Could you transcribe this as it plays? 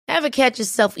Ever catch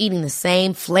yourself eating the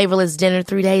same flavorless dinner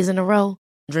 3 days in a row?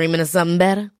 Dreaming of something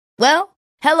better? Well,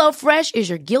 HelloFresh is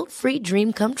your guilt-free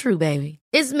dream come true, baby.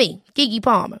 It's me, Keke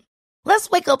Palmer. Let's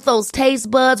wake up those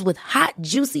taste buds with hot,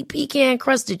 juicy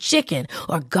pecan-crusted chicken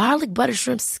or garlic butter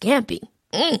shrimp scampi.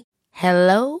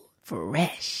 Hello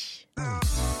Fresh.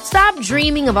 Stop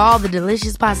dreaming of all the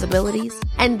delicious possibilities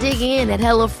and dig in at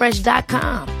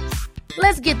HelloFresh.com.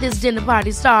 Let's get this dinner party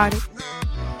started.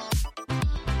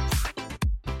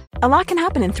 A lot can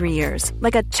happen in 3 years,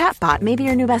 like a chatbot may be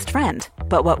your new best friend.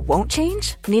 But what won't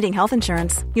change? Needing health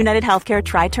insurance. United Healthcare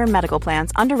Tri-Term Medical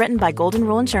Plans, underwritten by Golden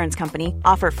Rule Insurance Company,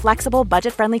 offer flexible,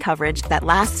 budget-friendly coverage that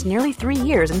lasts nearly 3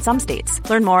 years in some states.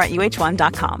 Learn more at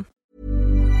uh1.com.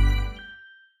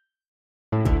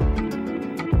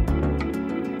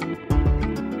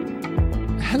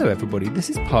 Hello everybody, this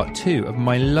is part 2 of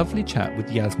my lovely chat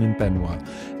with Yasmin Benoit.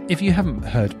 If you haven't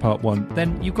heard part 1,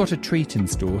 then you've got a treat in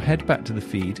store. Head back to the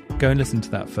feed, go and listen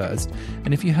to that first.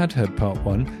 And if you had heard part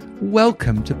 1,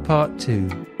 welcome to part 2.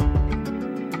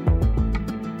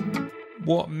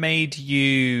 What made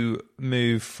you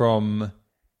move from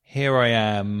here I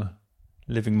am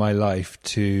living my life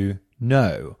to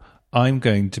no, I'm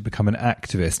going to become an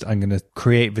activist. I'm going to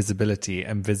create visibility,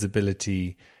 and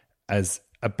visibility as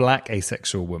a black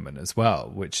asexual woman as well,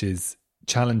 which is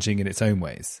challenging in its own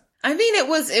ways. I mean, it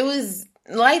was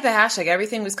like the hashtag.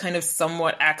 Everything was kind of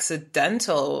somewhat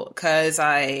accidental because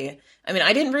I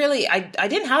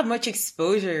didn't have much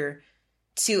exposure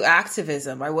to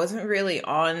activism. I wasn't really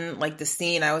on like the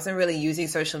scene. I wasn't really using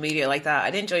social media like that. I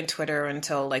didn't join Twitter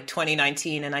until like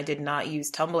 2019, and I did not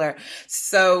use Tumblr.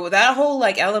 So that whole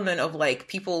like element of like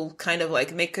people kind of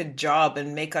like make a job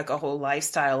and make like a whole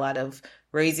lifestyle out of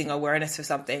raising awareness for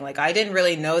something. Like I didn't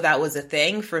really know that was a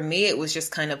thing. For me, it was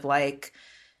just kind of like,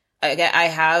 I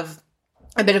have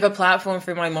a bit of a platform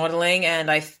for my modeling,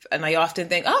 and I often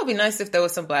think, oh, it'd be nice if there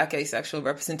was some black asexual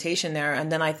representation there.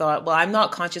 And then I thought, well, I'm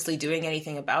not consciously doing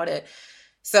anything about it.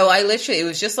 So it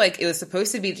was just like, it was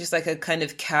supposed to be just like a kind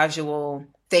of casual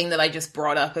thing that I just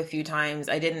brought up a few times.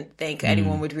 I didn't think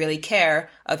anyone would really care.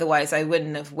 Otherwise, I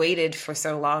wouldn't have waited for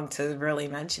so long to really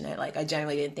mention it. Like I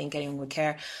generally didn't think anyone would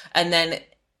care. And then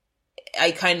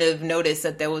I kind of noticed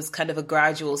that there was kind of a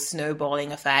gradual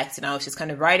snowballing effect, and I was just kind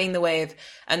of riding the wave.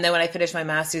 And then when I finished my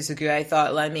master's degree, I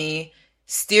thought, let me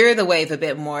steer the wave a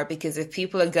bit more, because if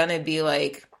people are going to be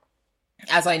like,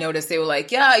 as I noticed, they were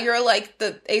like, yeah, you're like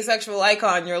the asexual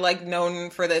icon. You're like known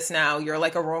for this now. You're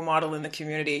like a role model in the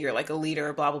community. You're like a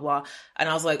leader, blah, blah, blah. And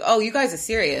I was like, oh, you guys are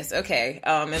serious. Okay. In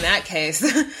that case,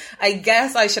 I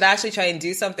guess I should actually try and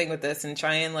do something with this and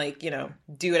try and like,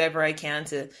 do whatever I can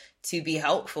to be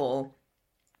helpful.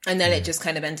 And then it just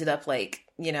kind of ended up like,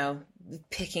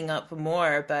 picking up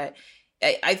more. But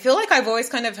I feel like I've always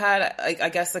kind of had, I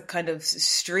guess, a kind of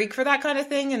streak for that kind of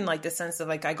thing. And like the sense of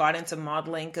like, I got into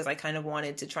modeling because I kind of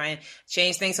wanted to try and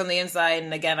change things from the inside.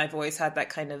 And again, I've always had that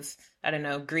kind of, I don't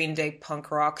know, Green Day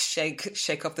punk rock,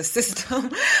 shake up the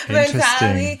system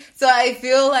mentality. So I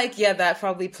feel like, yeah, that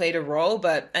probably played a role,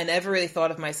 but I never really thought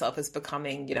of myself as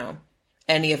becoming,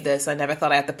 any of this. I never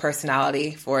thought I had the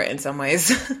personality for it in some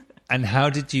ways. And how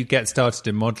did you get started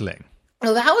in modeling?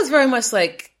 Well, that was very much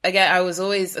like, again, I was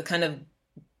always a kind of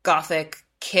gothic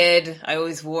kid. I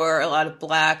always wore a lot of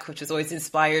black, which was always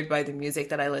inspired by the music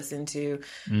that I listened to.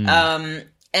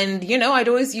 And, I'd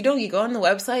always, you go on the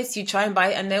websites, you try and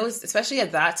buy, and there was, especially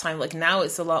at that time, like now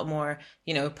it's a lot more,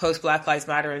 post Black Lives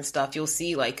Matter and stuff, you'll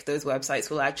see like those websites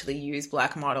will actually use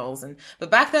black models. But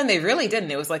back then they really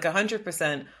didn't. It was like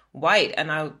 100% white.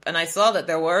 And I saw that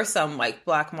there were some like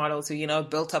black models who,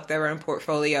 built up their own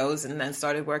portfolios and then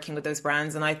started working with those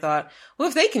brands. And I thought, well,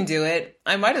 if they can do it,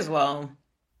 I might as well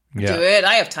do it.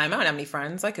 I have time. I don't have any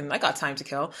friends. I got time to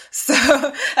kill. So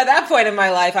at that point in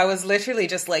my life, I was literally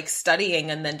just like studying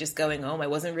and then just going home. I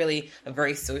wasn't really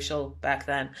very social back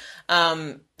then.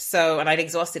 And I'd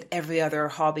exhausted every other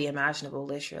hobby imaginable,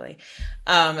 literally.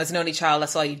 As an only child,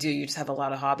 that's all you do. You just have a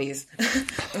lot of hobbies.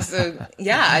 So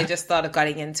yeah, I just thought of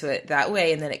getting into it that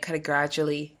way. And then it kind of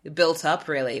gradually built up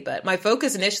really. But my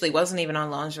focus initially wasn't even on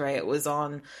lingerie. It was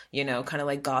on, kind of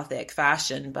like gothic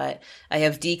fashion, but I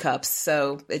have D cups.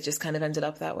 So it just kind of ended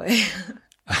up that way.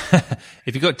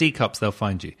 If you've got D cups, they'll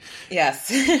find you. Yes.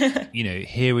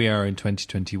 Here we are in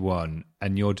 2021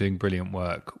 and you're doing brilliant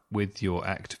work with your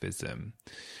activism.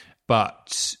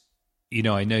 But,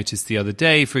 I noticed the other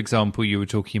day, for example, you were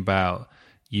talking about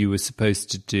you were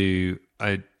supposed to do,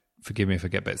 forgive me if I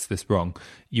get this wrong,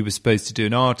 you were supposed to do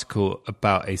an article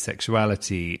about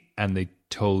asexuality and they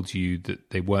told you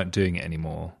that they weren't doing it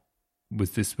anymore.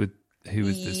 Was this with, who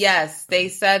was this? Yes, they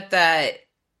said that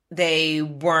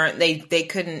they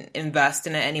couldn't invest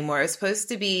in it anymore. It was supposed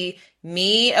to be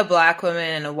me, a Black woman,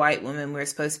 and a white woman. We were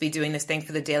supposed to be doing this thing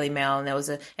for the Daily Mail, and there was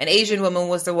an Asian woman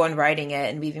was the one writing it,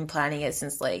 and we've been planning it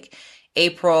since like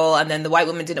April, and then the white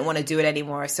woman didn't want to do it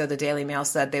anymore, so the Daily Mail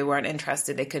said they weren't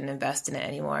interested, they couldn't invest in it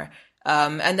anymore.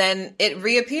 And then it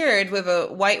reappeared with a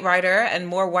white writer and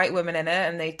more white women in it,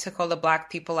 and they took all the Black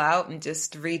people out and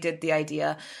just redid the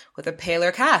idea with a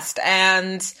paler cast.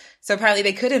 And so apparently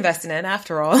they could invest in it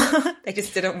after all. They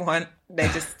just didn't want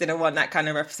that kind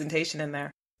of representation in there.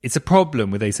 It's a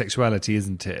problem with asexuality,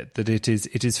 isn't it? That it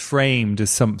is framed as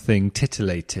something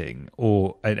titillating,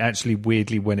 and actually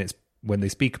weirdly when they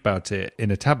speak about it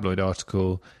in a tabloid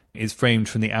article, it's framed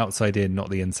from the outside in, not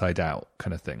the inside out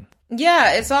kind of thing.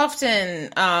 Yeah, it's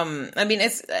often, I mean,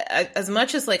 it's as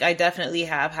much as like I definitely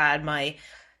have had my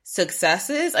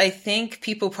successes, I think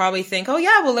people probably think, oh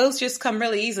yeah, well those just come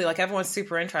really easily. Like everyone's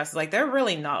super interested. Like they're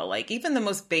really not. Like even the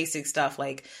most basic stuff,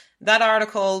 like that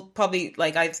article probably,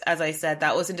 like as I said,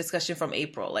 that was in discussion from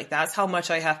April. Like that's how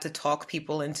much I have to talk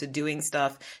people into doing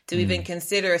stuff to even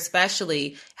consider,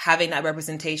 especially having that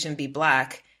representation be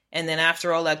Black. And then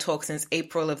after all that talk since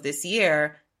April of this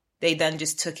year, they then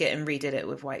just took it and redid it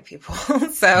with white people.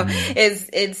 So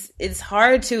it's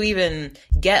hard to even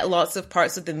get lots of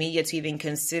parts of the media to even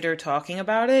consider talking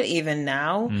about it, even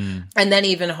now. And then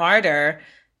even harder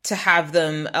to have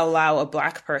them allow a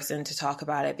Black person to talk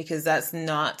about it, because that's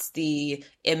not the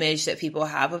image that people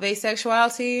have of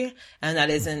asexuality. And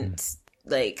that isn't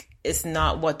like, it's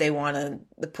not what they want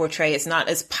to portray. It's not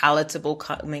as palatable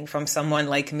coming from someone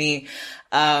like me.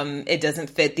 It doesn't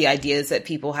fit the ideas that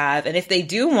people have. And if they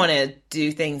do want to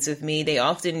do things with me, they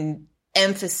often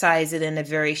emphasize it in a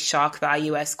very shock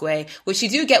value-esque way, which you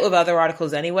do get with other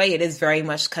articles anyway. It is very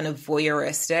much kind of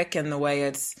voyeuristic in the way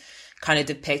it's kind of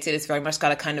depicted. It's very much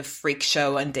got a kind of freak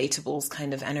show, Undateables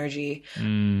kind of energy.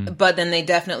 But then they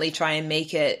definitely try and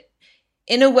make it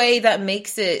in a way that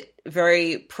makes it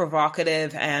very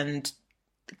provocative and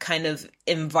kind of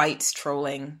invites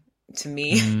trolling to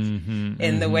me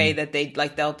in the way that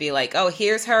they'll be like, oh,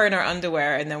 here's her in her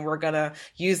underwear, and then we're gonna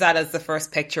use that as the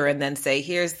first picture and then say,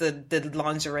 here's the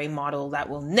lingerie model that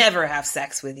will never have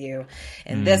sex with you.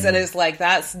 And this, and it's like,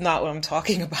 that's not what I'm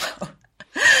talking about.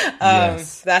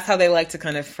 Yes. That's how they like to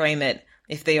kind of frame it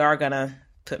if they are gonna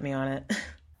put me on it.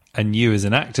 And you as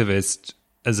an activist,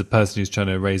 as a person who's trying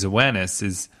to raise awareness,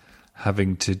 is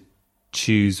having to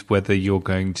choose whether you're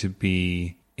going to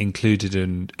be included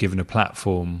and given a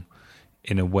platform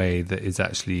in a way that is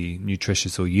actually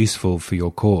nutritious or useful for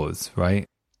your cause, right?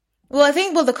 Well, I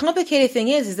think, the complicated thing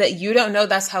is that you don't know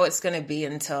that's how it's going to be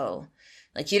until,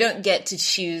 like, you don't get to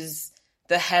choose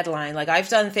the headline. Like, I've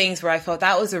done things where I thought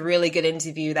that was a really good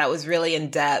interview, that was really in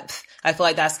depth, I feel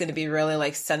like that's going to be really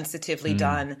like sensitively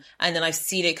done. And then I've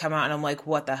seen it come out and I'm like,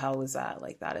 what the hell was that?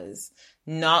 Like, that is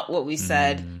not what we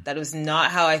said. That was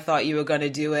not how I thought you were going to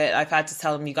do it. I've had to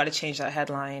tell them, you got to change that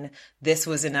headline. This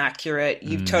was inaccurate.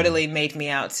 You've totally made me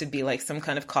out to be like some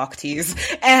kind of cock tease.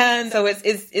 And so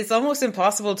it's almost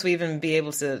impossible to even be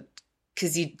able to,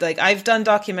 cause I've done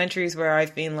documentaries where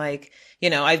I've been like,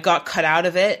 I've got cut out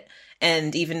of it.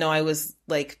 And even though I was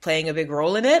like playing a big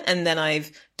role in it, and then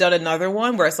I've done another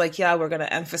one where it's like, yeah, we're going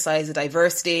to emphasize the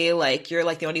diversity. Like, you're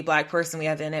like the only Black person we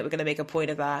have in it. We're going to make a point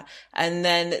of that. And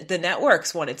then the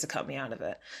networks wanted to cut me out of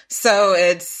it. So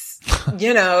it's,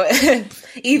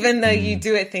 even though you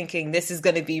do it thinking this is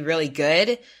going to be really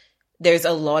good, there's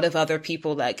a lot of other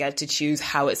people that get to choose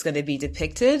how it's going to be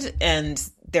depicted, and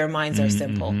their minds are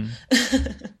simple.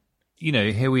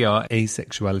 Here we are,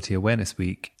 Asexuality Awareness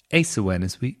Week. ACE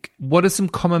Awareness Week. What are some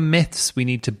common myths we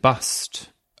need to bust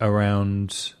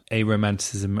around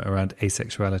aromanticism, around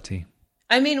asexuality?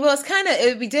 I mean, it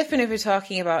would be different if we're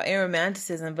talking about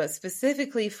aromanticism, but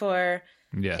specifically for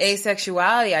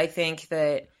asexuality, I think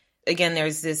that, again,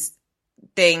 there's this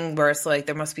thing where it's like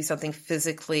there must be something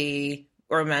physically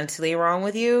or mentally wrong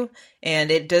with you.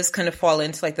 And it does kind of fall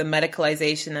into like the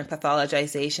medicalization and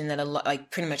pathologization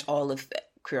that pretty much all of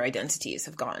queer identities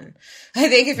have gotten. I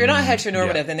think if you're not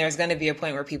heteronormative, then there's going to be a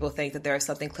point where people think that there's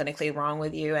something clinically wrong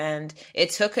with you. And it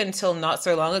took until not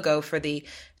so long ago for the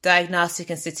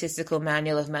Diagnostic and Statistical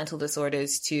Manual of Mental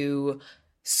Disorders to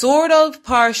sort of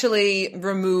partially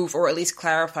remove or at least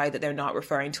clarify that they're not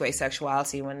referring to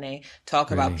asexuality when they talk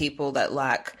about people that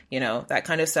lack, that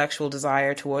kind of sexual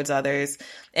desire towards others.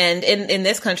 And in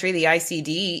this country, the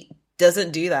ICD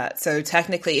doesn't do that. So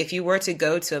technically, if you were to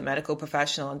go to a medical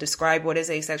professional and describe what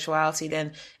is asexuality,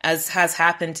 then as has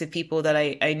happened to people that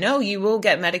I know, you will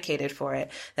get medicated for it.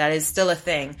 That is still a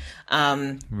thing.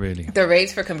 Really? The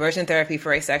rates for conversion therapy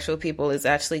for asexual people is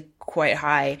actually quite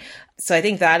high. So I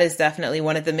think that is definitely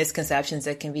one of the misconceptions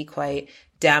that can be quite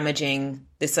damaging,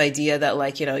 this idea that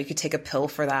like, you know, you could take a pill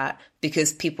for that,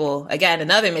 because people, again,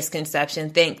 another misconception,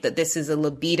 think that this is a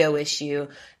libido issue.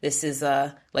 This is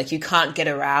like you can't get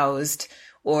aroused,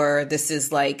 or this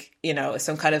is like, you know,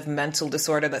 some kind of mental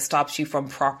disorder that stops you from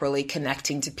properly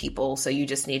connecting to people. So you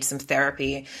just need some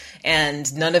therapy.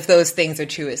 And none of those things are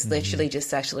true. It's literally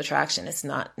just sexual attraction. It's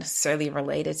not necessarily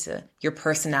related to your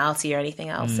personality or anything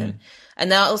else.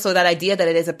 And that also, that idea that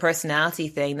it is a personality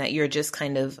thing, that you're just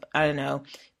kind of, I don't know,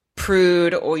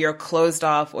 prude, or you're closed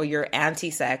off, or you're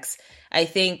anti-sex, I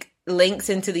think links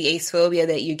into the aphobia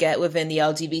that you get within the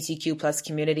LGBTQ plus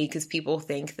community, because people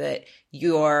think that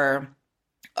you're,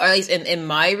 or at least in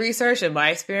my research and my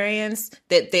experience,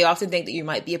 that they often think that you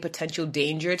might be a potential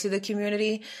danger to the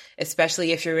community,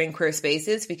 especially if you're in queer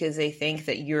spaces, because they think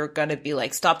that you're going to be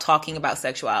like, stop talking about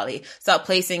sexuality, stop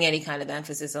placing any kind of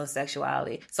emphasis on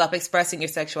sexuality, stop expressing your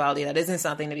sexuality. That isn't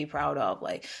something to be proud of.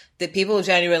 Like, that people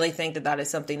genuinely think that that is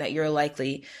something that you're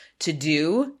likely to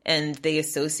do, and they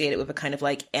associate it with a kind of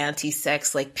like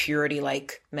anti-sex, like purity,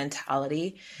 like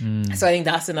mentality. So I think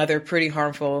that's another pretty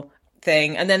harmful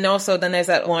thing. And then also, then there's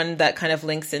that one that kind of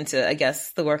links into, I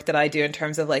guess, the work that I do in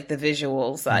terms of like the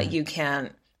visuals, that you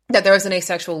can't, that there is an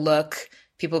asexual look.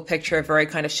 People picture a very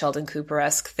kind of Sheldon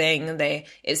Cooper-esque thing.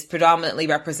 It's predominantly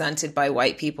represented by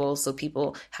white people. So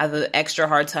people have an extra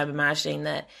hard time imagining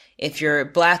that if you're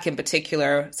Black in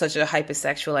particular, such a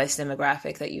hypersexualized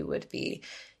demographic, that you would be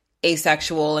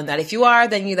asexual. And that if you are,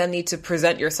 then you then need to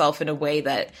present yourself in a way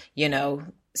that, you know,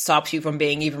 stops you from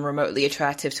being even remotely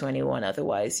attractive to anyone.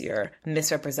 Otherwise, you're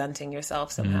misrepresenting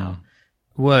yourself somehow.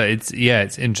 Well, it's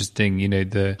interesting, you know,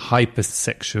 the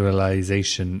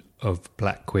hypersexualization of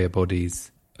Black queer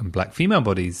bodies and Black female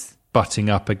bodies butting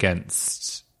up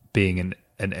against being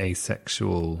an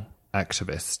asexual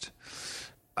activist.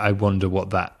 I wonder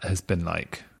what that has been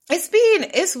like.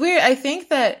 It's weird. I think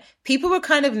that people were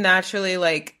kind of naturally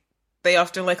like, they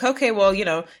often like, okay, well, you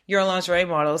know, you're a lingerie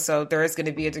model, so there is going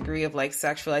to be a degree of like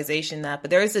sexualization in that. But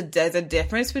there's a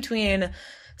difference between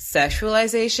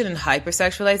sexualization and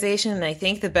hypersexualization. And I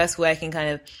think the best way I can kind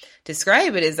of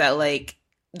describe it is that like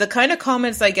the kind of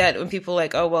comments I get when people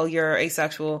like, oh, well, you're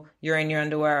asexual, you're in your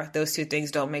underwear, those two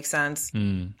things don't make sense.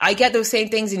 I get those same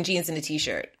things in jeans and a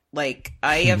t-shirt. Like,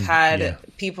 I have had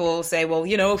people say, well,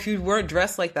 you know, if you weren't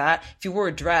dressed like that, if you wore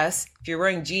a dress, if you're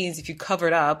wearing jeans, if you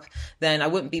covered up, then I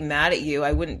wouldn't be mad at you.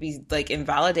 I wouldn't be like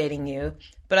invalidating you.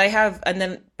 But I have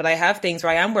things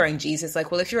where I am wearing jeans. It's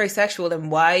like, well, if you're asexual, then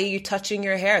why are you touching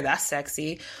your hair? That's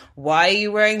sexy. Why are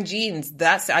you wearing jeans?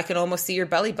 I can almost see your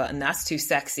belly button. That's too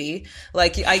sexy.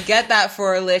 Like, I get that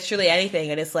for literally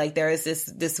anything. And it's like, there is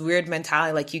this weird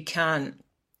mentality, like you can't,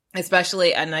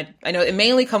 especially, and I know it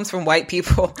mainly comes from white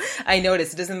people. I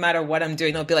notice it doesn't matter what I'm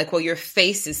doing. They'll be like, well, your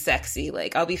face is sexy.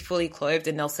 Like, I'll be fully clothed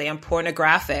and they'll say I'm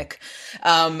pornographic.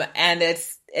 And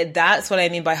that's what I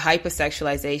mean by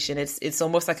hypersexualization. It's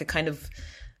almost like a kind of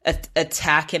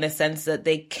attack in a sense that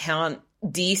they can't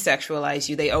desexualize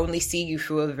you. They only see you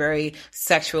through a very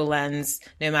sexual lens,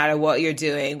 no matter what you're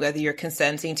doing, whether you're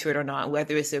consenting to it or not,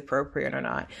 whether it's appropriate or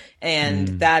not.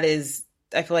 And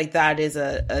I feel like that is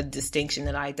a distinction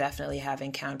that I definitely have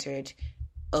encountered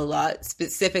a lot,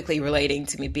 specifically relating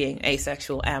to me being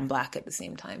asexual and Black at the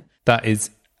same time. That is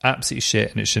absolutely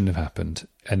shit, and it shouldn't have happened.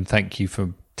 And thank you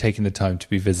for taking the time to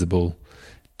be visible,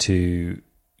 to,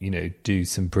 you know, do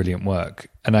some brilliant work.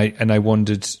 And I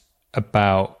wondered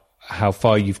about how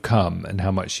far you've come and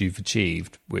how much you've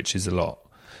achieved, which is a lot.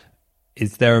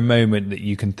 Is there a moment that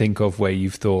you can think of where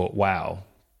you've thought, wow,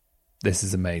 this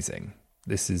is amazing?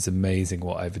 This is amazing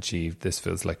what I've achieved. This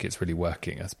feels like it's really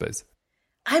working, I suppose.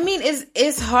 I mean,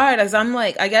 it's hard, as I'm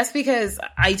like, I guess because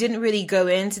I didn't really go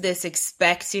into this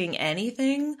expecting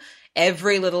anything.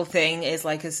 Every little thing is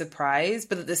like a surprise.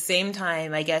 But at the same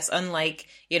time, I guess, unlike,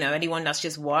 you know, anyone that's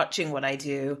just watching what I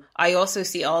do, I also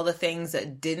see all the things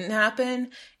that didn't happen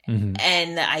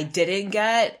and that I didn't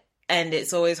get. And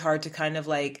it's always hard to kind of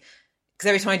like, because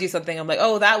every time I do something, I'm like,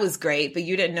 oh, that was great, but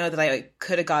you didn't know that I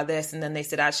could have got this. And then they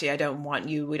said, actually, I don't want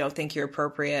you. We don't think you're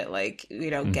appropriate. Like,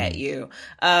 we don't get you.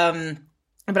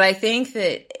 But I think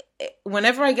that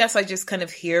whenever I guess I just kind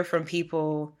of hear from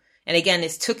people, and again,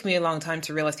 it took me a long time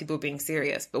to realize people were being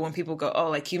serious. But when people go,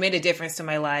 oh, like, you made a difference to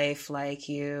my life. Like,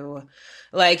 you're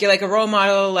like a role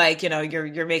model. Like, you know,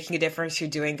 you're making a difference.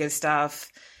 You're doing good stuff.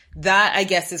 That, I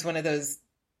guess, is one of those,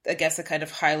 I guess, a kind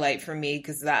of highlight for me,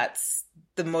 because that's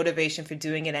the motivation for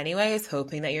doing it anyway, is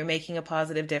hoping that you're making a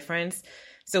positive difference.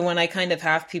 So when I kind of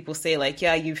have people say like,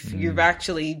 yeah, you've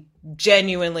actually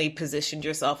genuinely positioned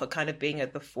yourself at kind of being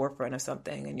at the forefront of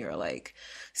something, and you're like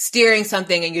steering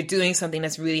something and you're doing something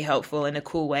that's really helpful in a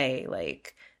cool way,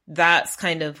 like that's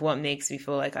kind of what makes me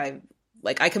feel like I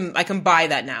can buy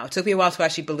that now. It took me a while to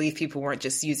actually believe people weren't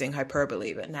just using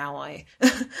hyperbole, but now I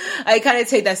kind of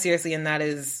take that seriously, and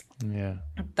that's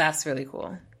really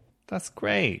cool. That's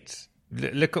great.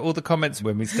 Look at all the comments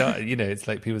when we start, it's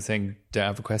like people saying, don't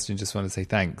have a question, just want to say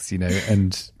thanks,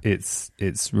 and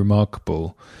it's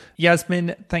remarkable.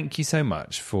 Yasmin, thank you so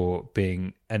much for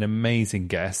being an amazing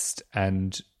guest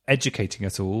and educating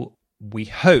us all. We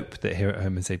hope that here at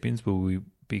Homo Sapiens will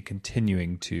be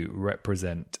continuing to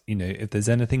represent, if there's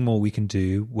anything more we can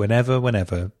do,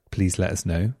 whenever, please let us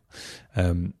know.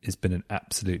 It's been an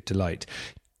absolute delight.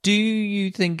 Do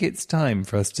you think it's time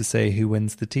for us to say who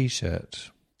wins the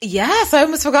t-shirt? Yes, I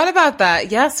almost forgot about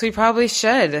that. Yes, we probably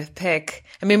should pick.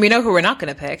 I mean, we know who we're not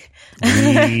going to pick.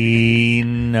 We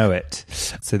know it.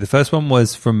 So the first one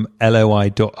was from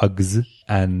loi.ugs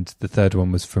and the third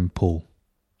one was from Paul.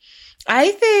 I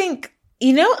think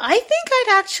I'd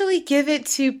actually give it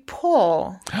to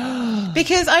Paul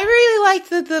because I really liked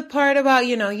the part about,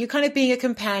 you kind of being a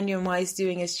companion while he's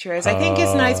doing his chores. I think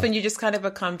it's nice when you just kind of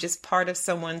become just part of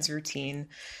someone's routine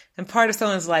and part of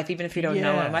someone's life, even if you don't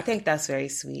know him. I think that's very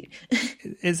sweet.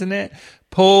 Isn't it?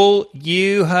 Paul,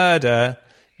 you heard her.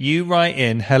 You write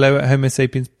in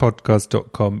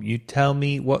hello@homosapienspodcast.com. You tell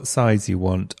me what size you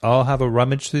want. I'll have a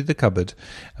rummage through the cupboard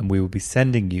and we will be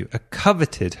sending you a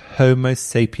coveted Homo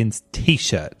Sapiens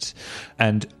t-shirt.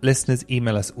 And listeners,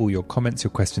 email us all your comments,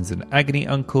 your questions and agony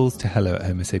uncles to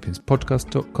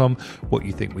hello@homosapienspodcast.com. What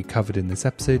you think we covered in this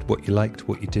episode, what you liked,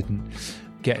 what you didn't.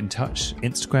 Get in touch.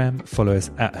 Instagram, follow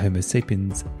us at Homo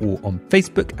Sapiens, or on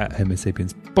Facebook at Homo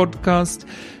Sapiens Podcast.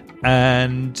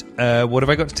 And what have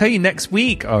I got to tell you? Next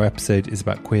week, our episode is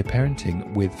about queer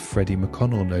parenting with Freddie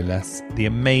McConnell, no less. The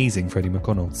amazing Freddie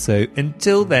McConnell. So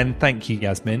until then, thank you,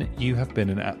 Yasmin. You have been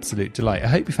an absolute delight. I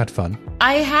hope you've had fun.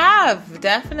 I have,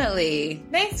 definitely.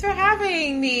 Thanks for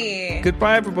having me.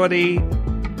 Goodbye, everybody.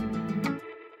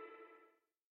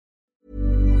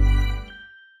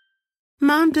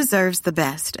 Mom deserves the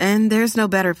best, and there's no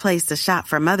better place to shop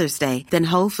for Mother's Day than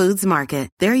Whole Foods Market.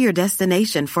 They're your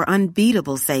destination for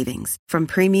unbeatable savings, from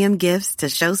premium gifts to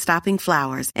show-stopping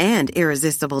flowers and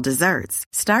irresistible desserts.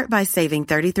 Start by saving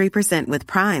 33% with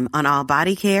Prime on all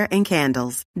body care and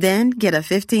candles. Then get a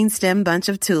 15-stem bunch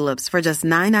of tulips for just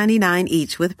 $9.99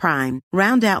 each with Prime.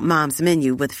 Round out Mom's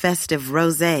menu with festive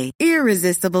rosé,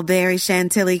 irresistible berry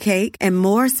chantilly cake, and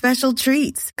more special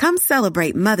treats. Come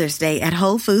celebrate Mother's Day at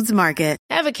Whole Foods Market.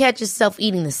 Ever catch yourself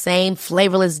eating the same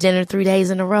flavorless dinner 3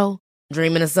 days in a row?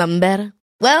 Dreaming of something better?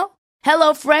 Well,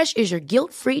 HelloFresh is your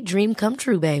guilt-free dream come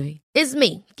true, baby. It's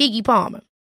me, Keke Palmer.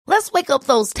 Let's wake up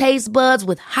those taste buds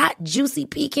with hot, juicy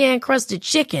pecan-crusted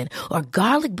chicken or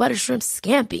garlic butter shrimp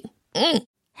scampi.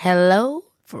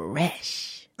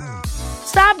 HelloFresh.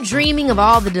 Stop dreaming of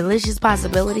all the delicious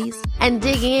possibilities and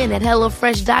dig in at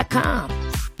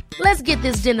HelloFresh.com. Let's get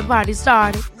this dinner party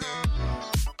started.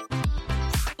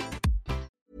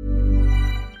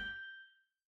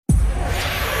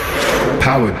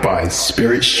 Powered by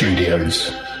Spirit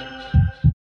Studios.